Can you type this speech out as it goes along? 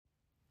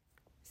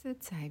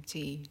Sit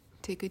safety.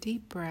 Take a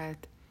deep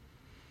breath.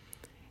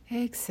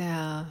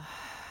 Exhale.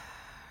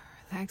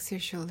 Relax your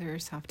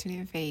shoulders, soften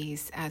your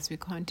face as we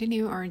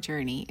continue our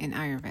journey in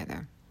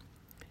Ayurveda.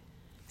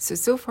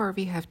 So far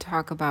we have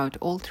talked about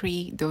all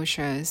three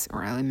doshas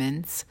or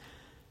elements,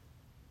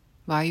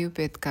 Vayu,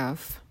 Pitta,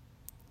 Kapha.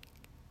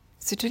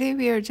 So today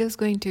we are just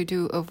going to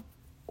do an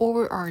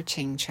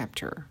overarching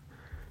chapter.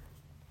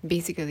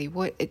 Basically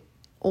what it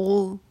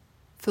all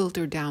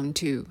filtered down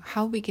to,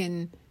 how we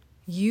can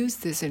use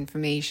this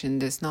information,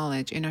 this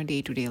knowledge in our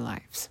day-to-day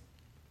lives.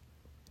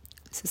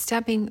 So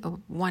taking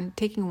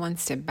one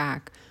step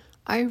back,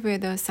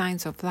 Ayurveda,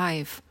 science of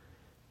life,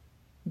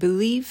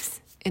 believes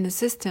in a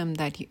system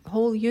that the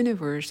whole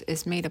universe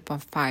is made up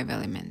of 5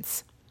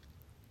 elements,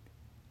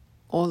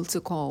 also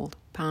called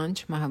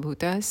Panch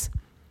Mahabhutas: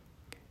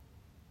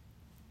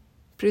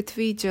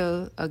 Prithvi,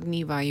 Jal,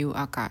 Agni, Vayu,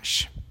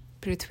 Akash.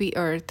 Prithvi,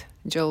 earth;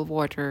 Jal,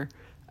 water;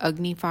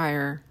 Agni,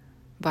 fire;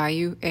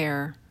 Vayu,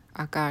 air;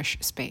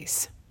 Akash,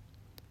 space.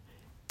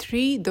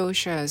 3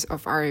 doshas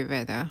of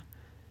Ayurveda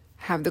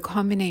have the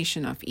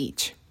combination of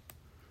each,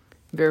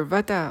 where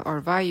Vata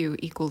or Vayu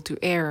equal to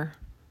air,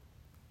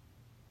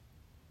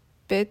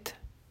 Pitta,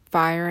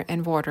 fire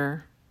and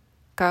water,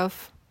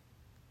 Kapha,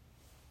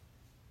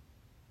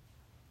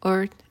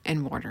 earth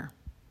and water.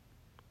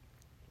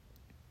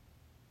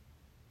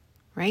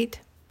 Right?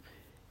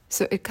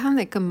 So it kind of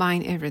like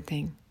combine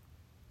everything.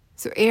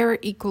 So air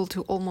equal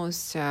to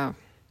almost,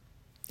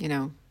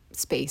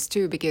 space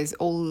too, because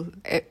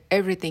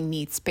everything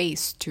needs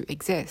space to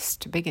exist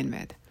to begin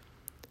with.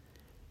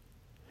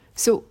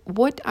 So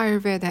what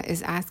Ayurveda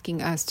is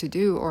asking us to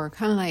do, or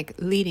kind of like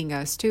leading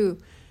us to,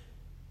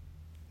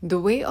 the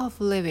way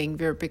of living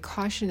where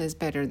precaution is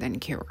better than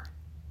cure.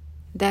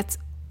 That's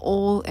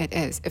all it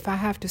is. If I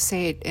have to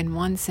say it in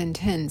one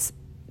sentence,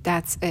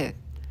 that's it.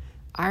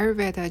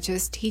 Ayurveda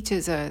just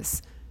teaches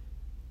us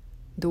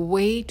the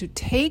way to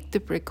take the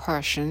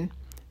precaution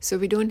so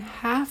we don't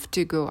have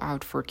to go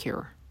out for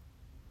cure.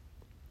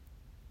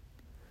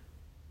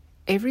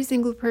 Every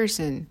single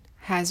person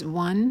has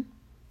one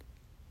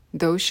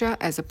dosha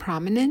as a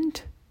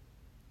prominent,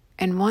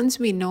 and once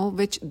we know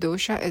which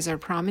dosha is our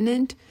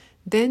prominent,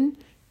 then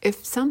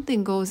if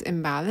something goes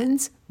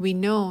imbalance, we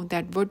know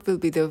that what will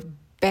be the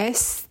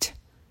best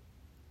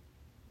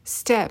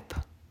step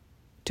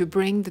to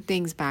bring the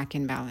things back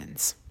in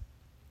balance.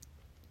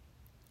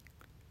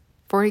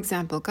 For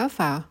example,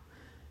 Kapha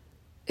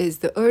is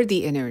the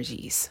earthy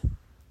energies,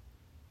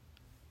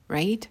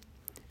 right?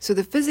 So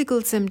the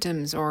physical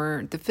symptoms,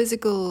 or the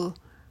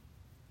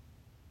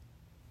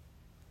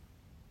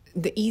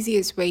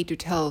easiest way to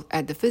tell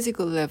at the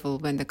physical level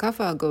when the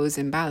Kapha goes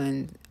in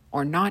balance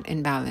or not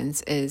in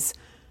balance is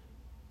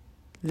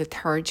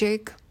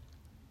lethargic,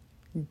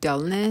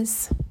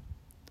 dullness,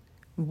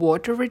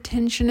 water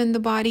retention in the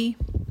body,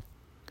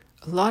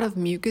 a lot of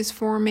mucus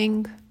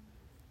forming,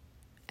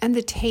 and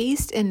the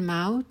taste in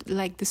mouth,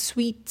 like the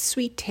sweet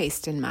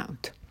taste in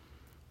mouth.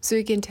 So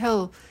you can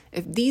tell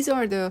if these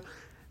are the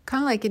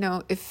kind of like,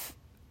 if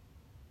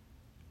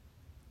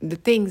the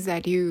things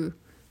that you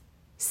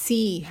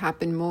see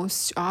happen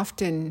most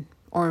often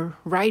or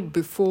right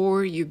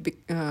before you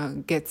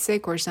get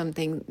sick or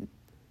something,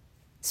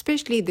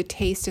 especially the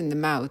taste in the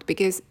mouth,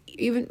 because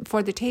even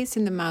for the taste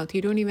in the mouth,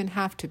 you don't even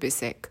have to be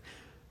sick,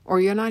 or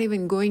you're not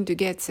even going to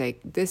get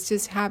sick. This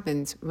just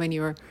happens when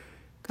you're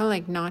kind of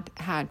like not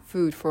had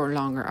food for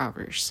longer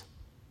hours.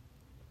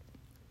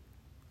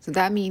 So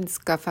that means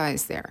Kapha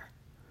is there.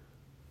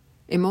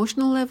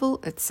 Emotional level,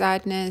 it's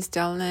sadness,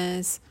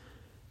 dullness,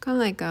 kind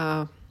of like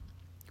a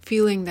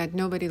feeling that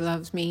nobody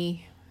loves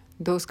me,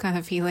 those kind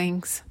of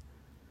feelings.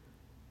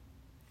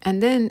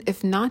 And then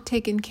if not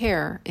taken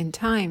care in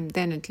time,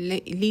 then it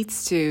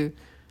leads to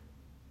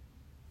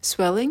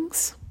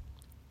swellings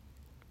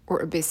or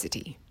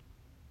obesity.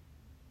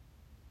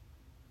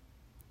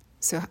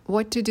 So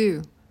what to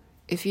do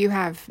if you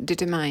have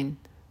determined,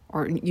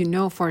 or you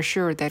know for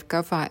sure that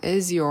Kapha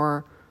is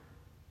your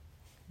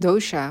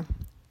dosha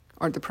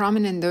or the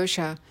prominent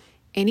dosha,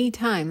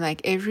 anytime, like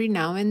every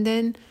now and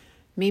then,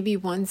 maybe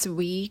once a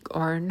week,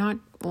 or not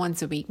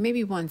once a week,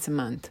 maybe once a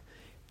month,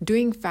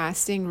 doing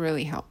fasting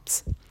really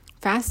helps.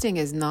 Fasting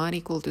is not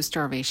equal to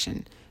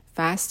starvation.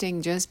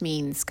 Fasting just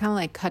means kind of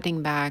like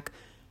cutting back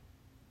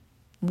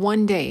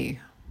one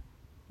day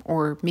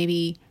or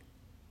maybe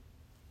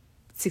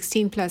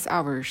 16 plus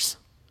hours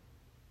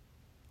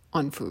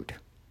on food.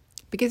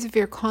 Because if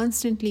you're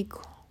constantly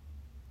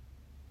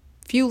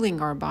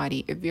fueling our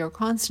body, if we are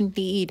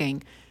constantly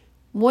eating,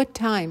 what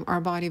time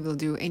our body will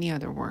do any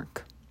other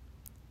work?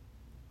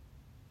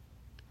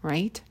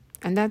 Right?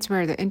 And that's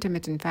where the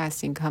intermittent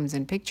fasting comes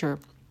in picture.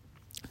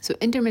 So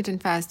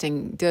intermittent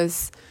fasting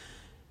does,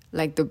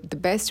 like the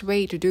best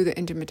way to do the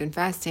intermittent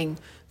fasting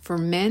for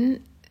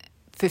men,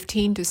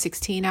 15 to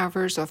 16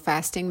 hours of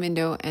fasting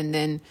window, and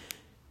then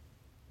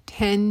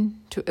 10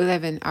 to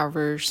 11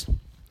 hours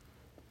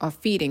of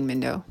feeding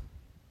window,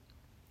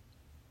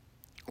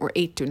 or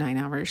 8 to 9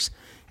 hours.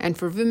 And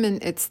for women,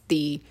 it's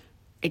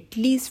at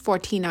least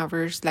 14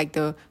 hours, like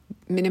the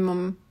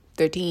minimum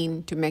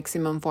 13 to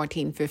maximum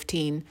 14,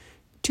 15.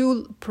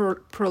 Too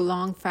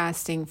prolonged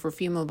fasting for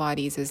female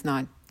bodies is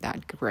not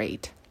that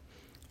great.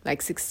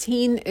 Like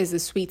 16 is a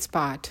sweet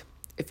spot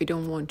if you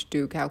don't want to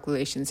do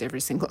calculations every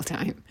single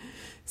time.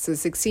 So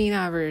 16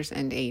 hours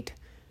and 8.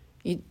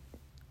 You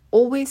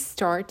always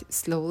start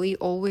slowly,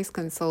 always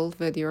consult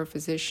with your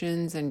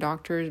physicians and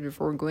doctors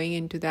before going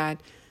into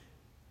that.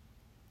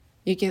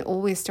 You can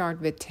always start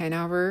with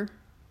 10-hour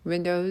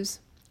windows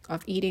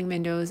of eating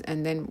windows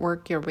and then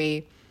work your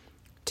way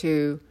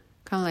to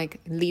kind of like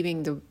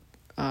leaving the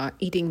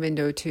eating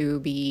window to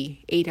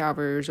be 8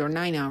 hours or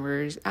 9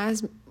 hours,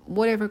 as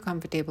whatever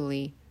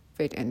comfortably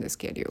fit in the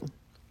schedule.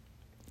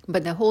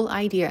 But the whole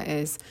idea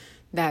is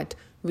that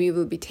we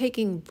will be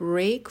taking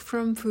break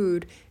from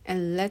food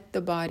and let the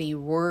body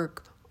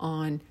work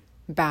on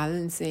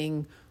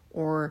balancing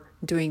or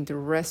doing the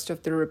rest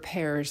of the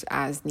repairs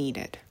as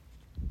needed.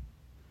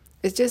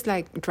 It's just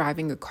like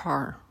driving a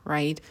car,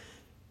 right?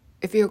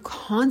 If you're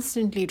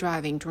constantly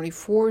driving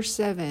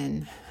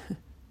 24/7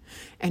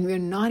 and we're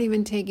not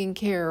even taking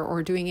care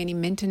or doing any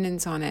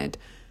maintenance on it,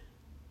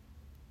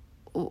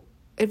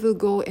 it will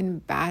go in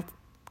bad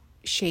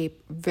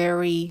shape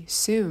very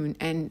soon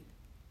and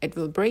it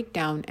will break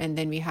down, and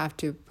then we have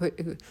to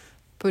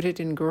put it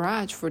in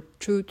garage for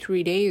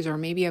 2-3 days or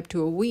maybe up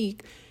to a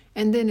week,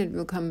 and then it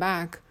will come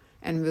back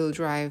and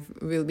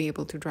we'll be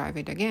able to drive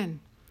it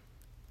again.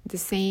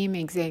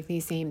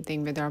 Exactly same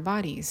thing with our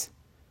bodies.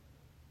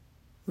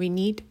 We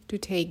need to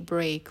take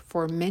break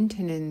for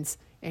maintenance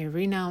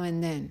every now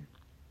and then.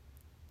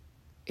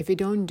 If we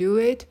don't do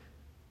it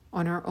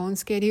on our own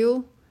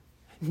schedule,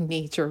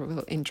 nature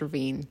will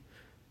intervene.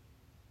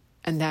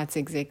 And that's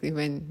exactly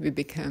when we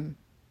become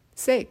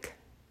sick.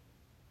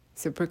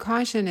 So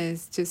precaution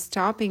is just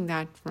stopping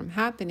that from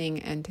happening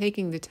and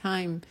taking the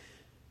time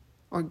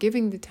or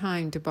giving the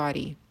time to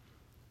body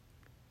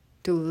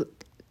to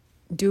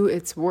do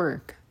its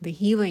work, the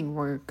healing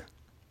work.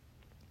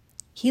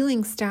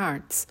 Healing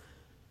starts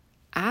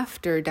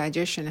after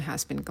digestion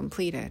has been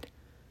completed.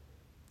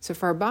 So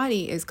if our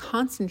body is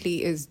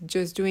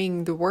just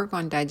doing the work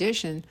on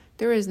digestion,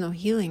 there is no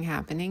healing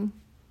happening.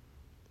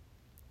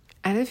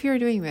 And if you're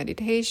doing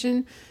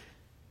meditation,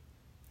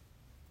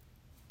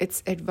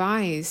 it's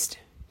advised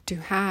to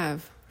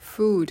have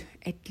food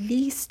at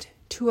least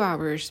 2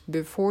 hours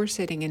before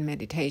sitting in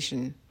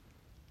meditation.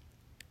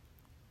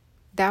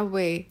 That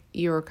way,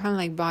 your kind of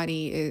like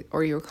body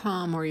or your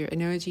calm or your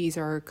energies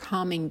are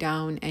calming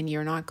down and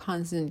you're not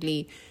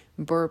constantly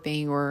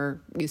burping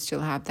or you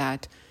still have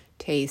that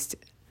taste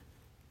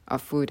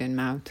of food in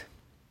mouth.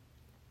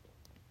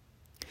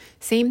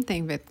 Same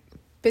thing with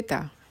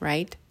pitta,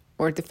 right?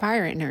 Or the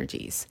fire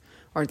energies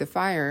or the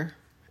fire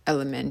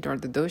element or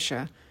the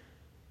dosha.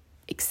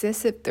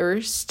 Excessive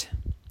thirst,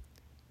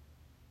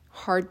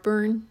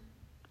 heartburn,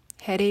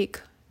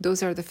 headache,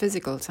 those are the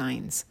physical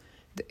signs.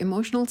 The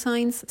emotional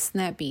signs,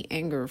 snappy,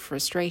 anger,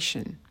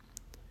 frustration.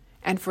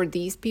 And for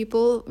these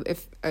people,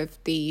 if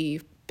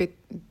the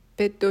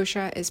pit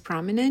dosha is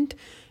prominent,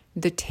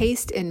 the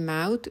taste in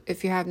mouth,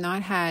 if you have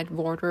not had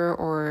water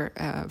or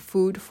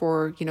food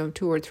for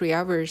 2 or 3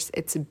 hours,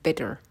 it's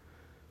bitter.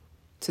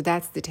 So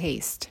that's the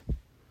taste.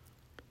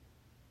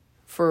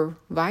 For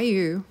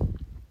Vayu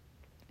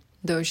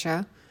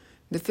dosha,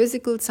 the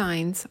physical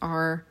signs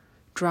are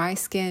dry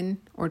skin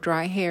or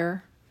dry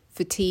hair,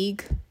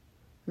 fatigue,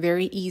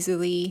 very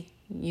easily,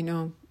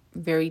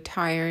 very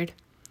tired.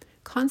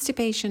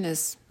 Constipation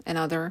is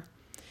another.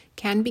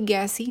 Can be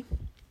gassy.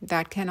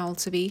 That can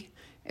also be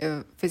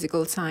a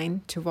physical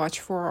sign to watch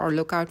for or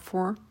look out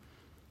for.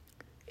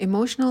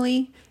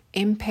 Emotionally,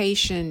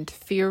 impatient,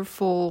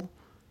 fearful,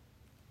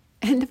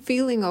 and the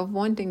feeling of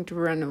wanting to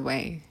run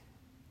away.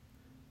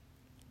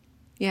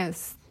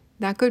 Yes,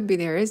 that could be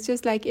there. It's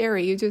just like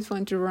Aries, you just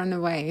want to run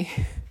away.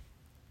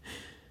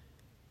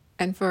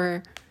 And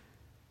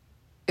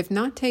if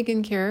not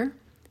taken care,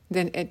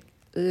 then it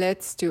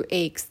leads to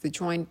aches, the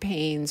joint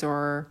pains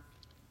or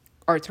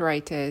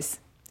arthritis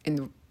in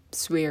the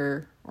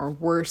severe or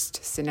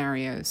worst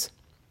scenarios.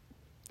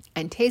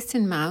 And taste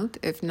in mouth,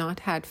 if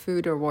not had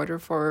food or water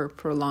for a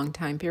prolonged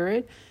time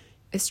period,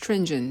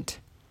 astringent.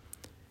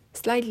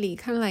 Slightly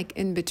kind of like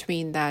in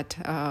between that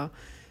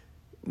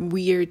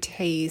weird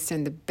taste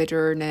and the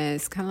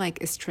bitterness, kind of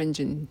like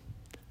astringent,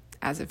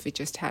 as if we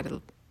just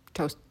had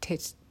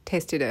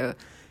tasted a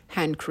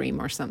hand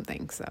cream or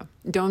something. So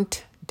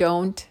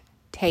don't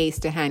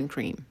taste a hand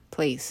cream,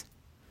 please.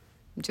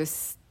 I'm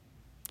just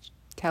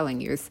telling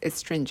you, it's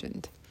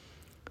astringent.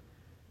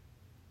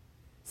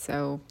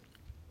 So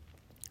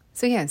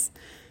yes,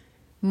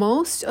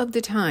 most of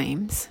the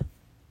times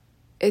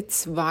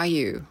it's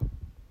Vayu.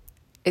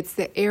 It's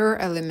the air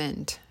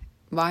element,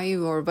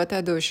 Vayu or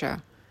Vata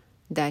dosha,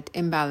 that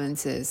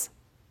imbalances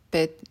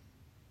Pit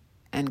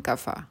and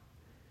Kapha.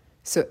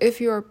 So if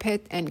you're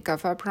Pit and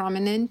Kapha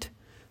prominent,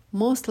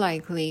 most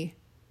likely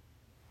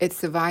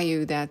it's the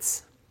Vayu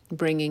that's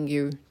bringing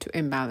you to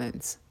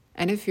imbalance.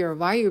 And if you're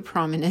Vayu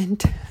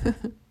prominent,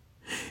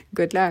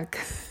 good luck.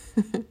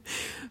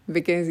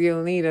 because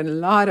you'll need a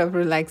lot of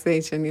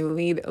relaxation. You'll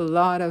need a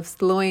lot of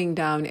slowing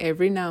down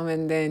every now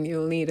and then.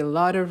 You'll need a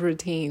lot of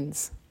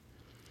routines.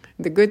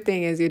 The good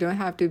thing is you don't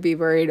have to be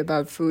worried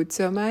about food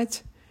so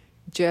much,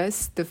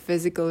 just the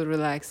physical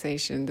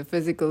relaxation, the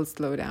physical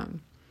slowdown.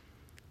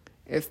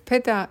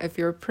 If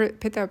your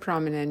Pitta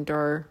prominent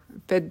or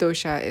Pitta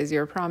dosha is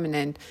your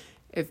prominent,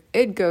 if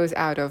it goes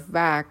out of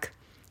whack,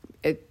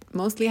 it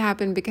mostly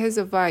happens because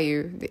of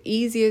Vayu. The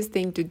easiest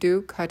thing to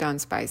do, cut on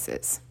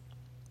spices.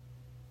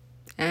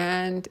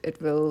 And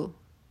it will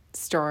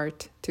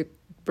start to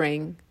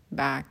bring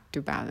back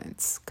to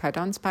balance. Cut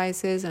on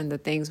spices and the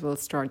things will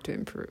start to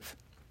improve.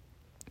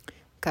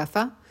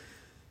 Kapha,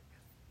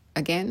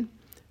 again,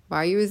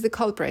 Vayu is the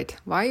culprit.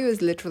 Vayu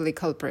is literally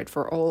culprit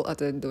for all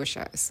other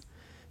doshas.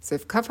 So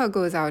if Kapha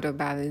goes out of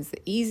balance,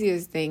 the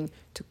easiest thing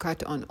to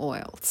cut on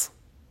oils.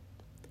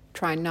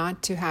 Try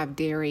not to have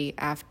dairy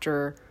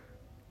after,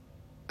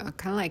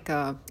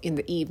 in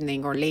the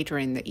evening or later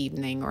in the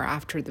evening or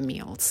after the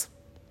meals.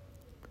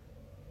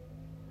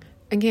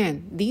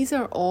 Again, these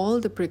are all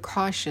the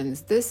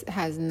precautions. This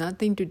has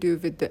nothing to do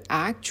with the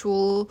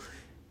actual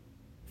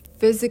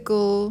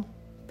physical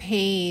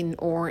pain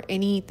or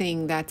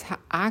anything that's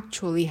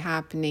actually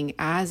happening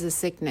as a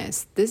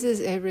sickness. This is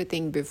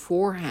everything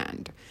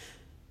beforehand.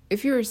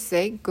 If you're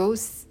sick, go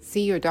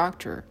see your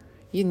doctor.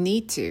 You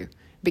need to,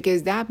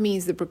 because that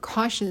means the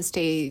precaution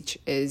stage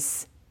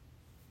is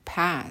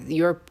past.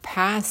 You're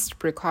past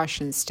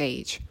precaution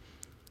stage.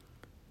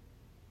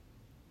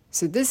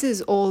 So this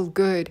is all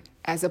good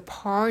as a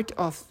part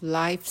of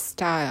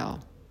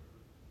lifestyle,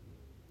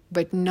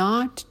 but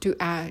not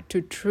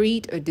to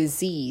treat a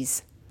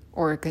disease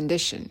or a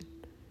condition.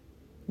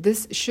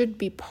 This should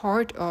be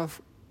part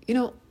of,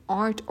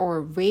 art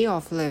or way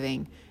of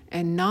living,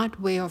 and not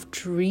way of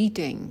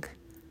treating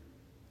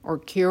or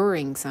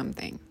curing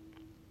something.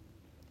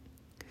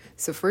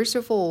 So first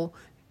of all,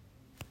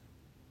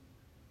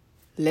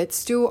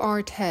 let's do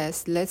our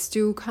test. Let's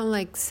do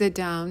sit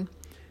down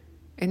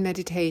in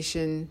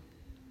meditation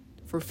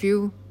for a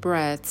few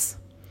breaths.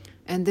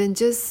 And then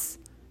just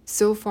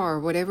so far,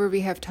 whatever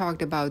we have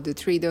talked about, the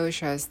three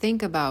doshas,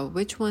 think about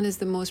which one is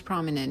the most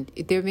prominent.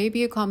 There may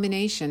be a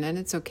combination and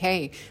it's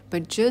okay,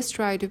 but just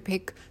try to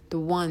pick the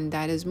one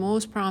that is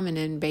most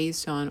prominent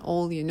based on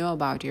all you know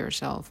about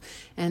yourself.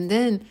 And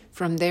then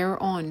from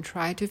there on,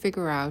 try to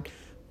figure out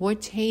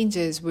what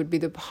changes would be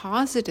the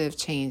positive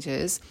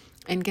changes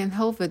and can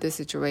help with the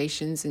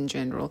situations in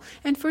general.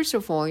 And first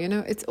of all,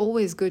 it's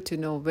always good to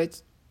know which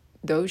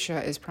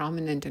dosha is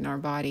prominent in our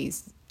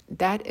bodies.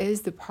 That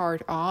is the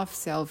part of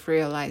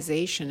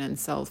self-realization and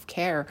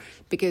self-care,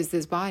 because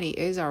this body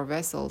is our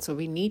vessel. So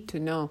we need to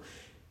know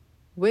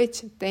which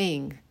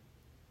thing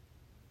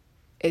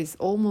is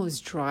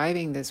almost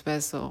driving this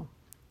vessel,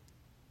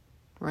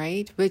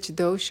 right? Which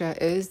dosha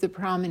is the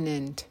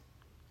prominent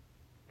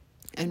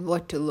and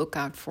what to look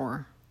out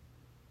for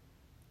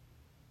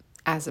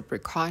as a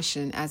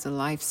precaution, as a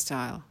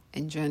lifestyle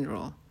in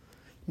general,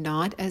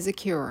 not as a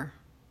cure.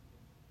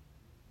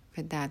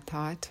 With that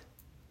thought,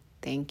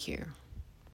 thank you.